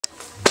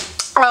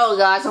Hello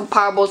guys, I'm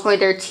Powerball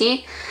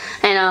 2013,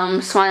 and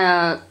it's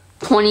my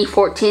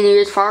 2014 New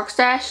Year's Firework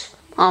Stash,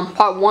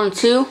 part 1 and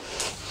 2.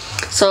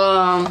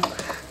 So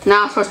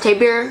now it's supposed to tape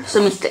here,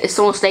 so it's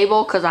almost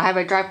stable because I have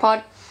a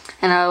tripod.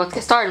 And let's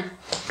get started.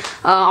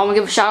 I want to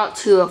give a shout out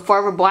to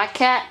Forever Black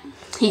Cat.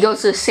 He goes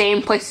to the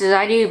same places as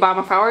I do to buy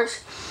my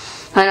fireworks.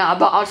 And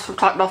I'll just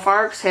talk about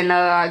fireworks, and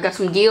I got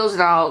some deals,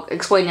 and I'll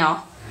explain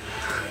y'all.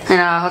 And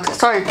let's get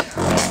started.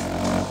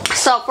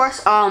 So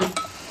first, I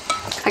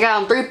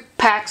got 3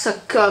 packs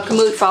of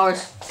Kamut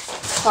fireworks.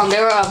 They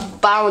were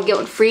buy one get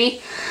one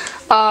free.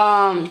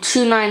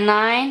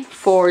 $2.99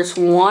 for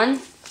 1, and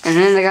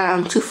then I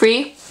got 2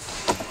 free.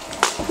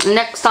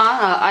 Next on,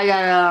 I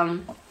got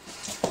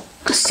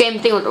the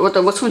same thing with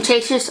the wisdom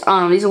chasers.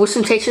 These are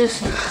wisdom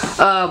chasers.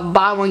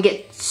 Buy one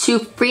get 2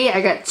 free. I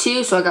got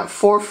 2, so I got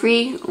 4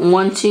 free.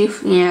 1, 2,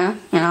 yeah,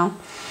 you know.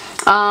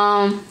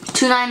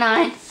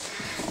 $2.99,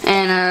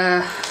 and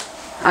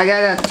I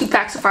got 2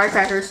 packs of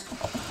firecrackers.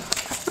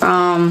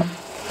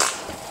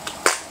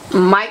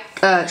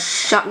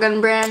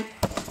 Shotgun brand.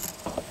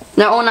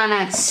 They're all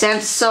 99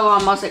 cents, so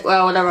I was like,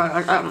 well, whatever.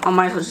 I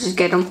might as well just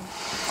get them.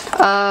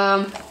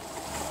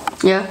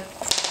 Yeah.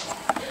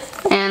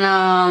 And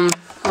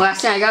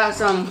last thing I got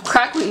some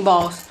crackling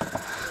balls.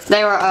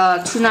 They were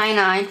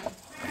 $2.99.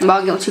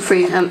 I'll get 2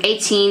 free.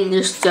 18.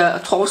 There's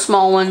 12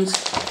 small ones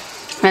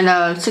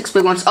and 6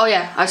 big ones. Oh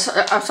yeah,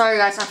 I'm sorry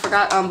guys, I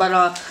forgot. But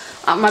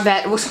my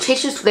bad. Wisdom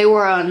chasers, they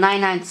were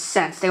 99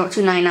 cents. They were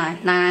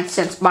 $2.99. 99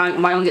 cents. Buy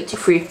one get 2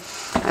 free.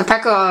 A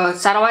pack of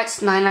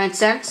satellites, 99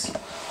 cents.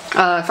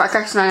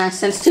 Firecrackers, 99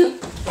 cents too.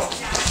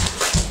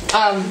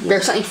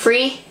 There's something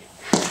free.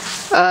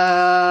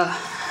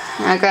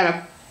 I got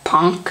a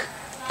punk.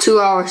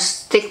 2-hour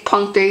stick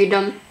punk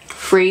done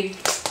free.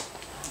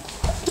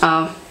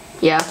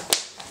 Yeah.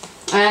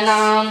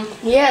 And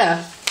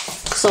yeah.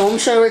 So let me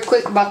show you real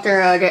quick about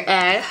their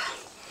ad.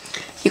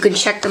 You can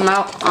check them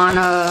out on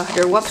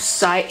their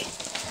website.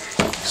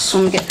 So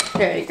let me get,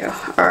 there you go.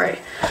 Alright.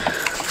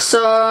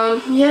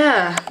 So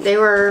yeah, they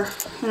were,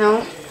 you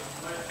know,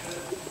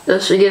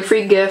 just to get a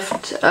free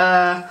gift.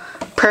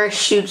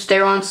 Parachutes, they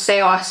were on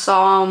sale. I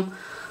saw them.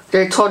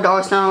 They're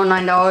 $12 now,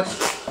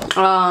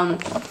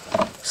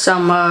 $9.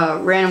 Some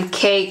random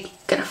cake.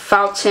 Got a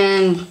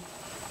fountain.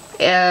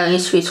 It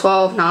used to be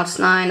 $12, now it's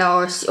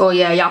 $9. Oh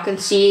yeah, y'all can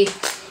see.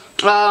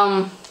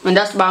 And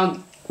that's buy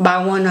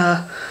one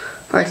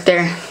right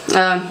there.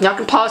 Y'all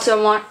can pause if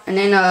you want, and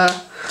then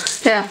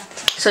yeah.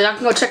 So y'all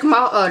can go check them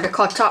out. They're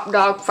called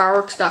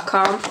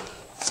TopDogFireworks.com.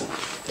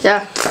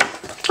 Yeah,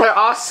 they're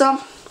awesome.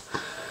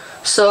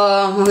 So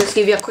I'm just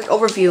give you a quick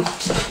overview.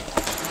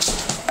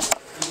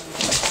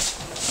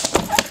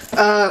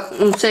 Let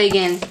me say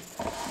again.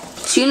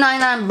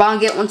 $2.99 buy one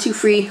get 1 2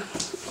 free.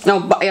 No,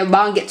 buy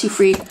one get 2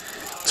 free.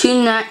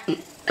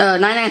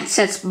 99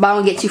 cents buy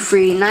one get 2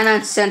 free.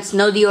 99 cents,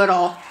 no deal at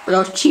all. That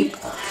was cheap.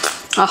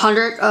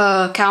 100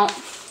 count.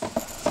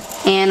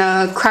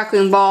 And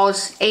crackling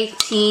balls,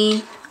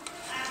 18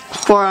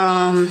 for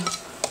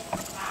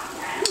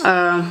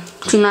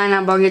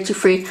 $2.99 buy one get 2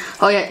 free.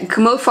 Oh yeah,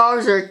 Kamut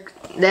flowers are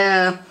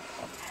the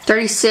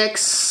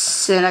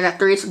 36, and I got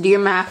 3, so do your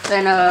math.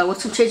 And what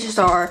some changes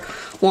are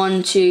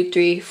 1 2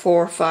 3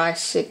 4 5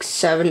 6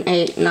 7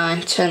 8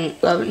 9 10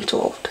 11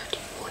 12 13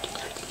 14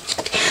 15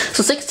 16.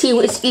 So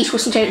 16 is each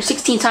with some changes.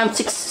 16 times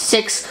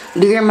 6,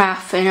 do your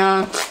math. And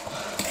yeah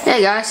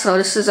guys, so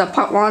this is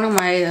part 1 of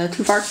my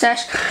 2 firework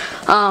stash.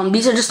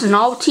 These are just the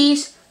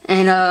novelties,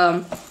 and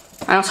I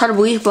know it's hard to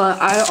believe, but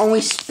I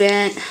only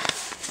spent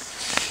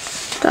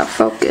that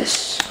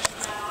focus.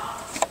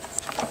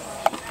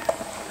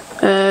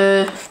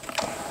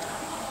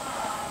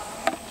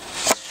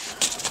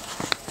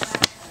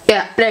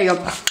 Yeah, there you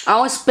go. I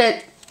only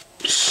spent,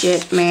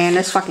 shit man,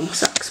 this fucking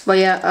sucks. But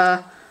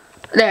yeah,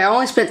 there, I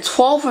only spent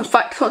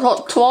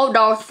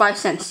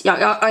 $12.05.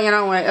 Yeah, you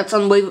know what? That's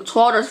unbelievable.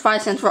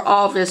 $12.05 for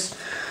all of this.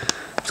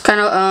 It's kind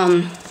of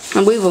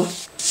unbelievable.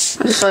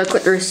 I just saw I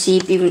quit the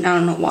receipt. Even I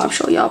don't know why I'm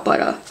showing y'all,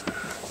 but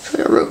show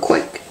you real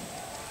quick.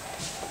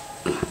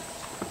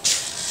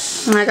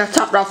 And I got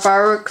Top Dog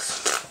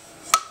Fireworks.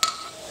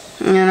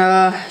 And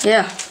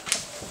yeah.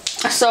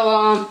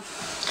 So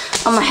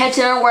I'm gonna head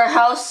to their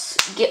warehouse,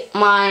 get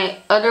my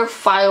other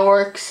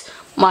fireworks,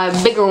 my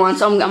bigger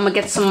ones. I'm gonna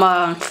get some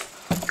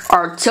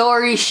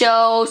artillery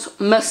shells,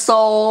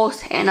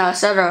 missiles, and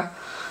etc.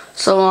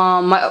 So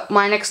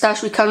my next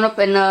stash will be coming up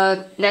in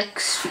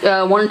next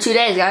 1 or 2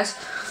 days, guys.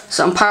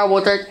 So I'm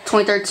Powerball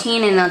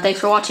 2013, and thanks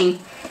for watching.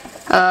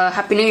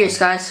 Happy New Year's,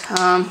 guys.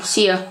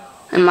 See ya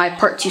in my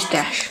part 2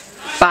 stash.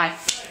 Bye.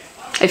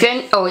 If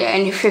you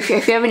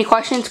have any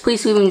questions,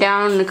 please leave them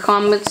down in the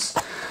comments.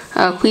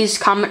 Please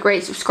comment,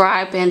 rate,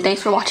 subscribe, and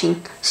thanks for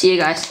watching. See you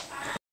guys.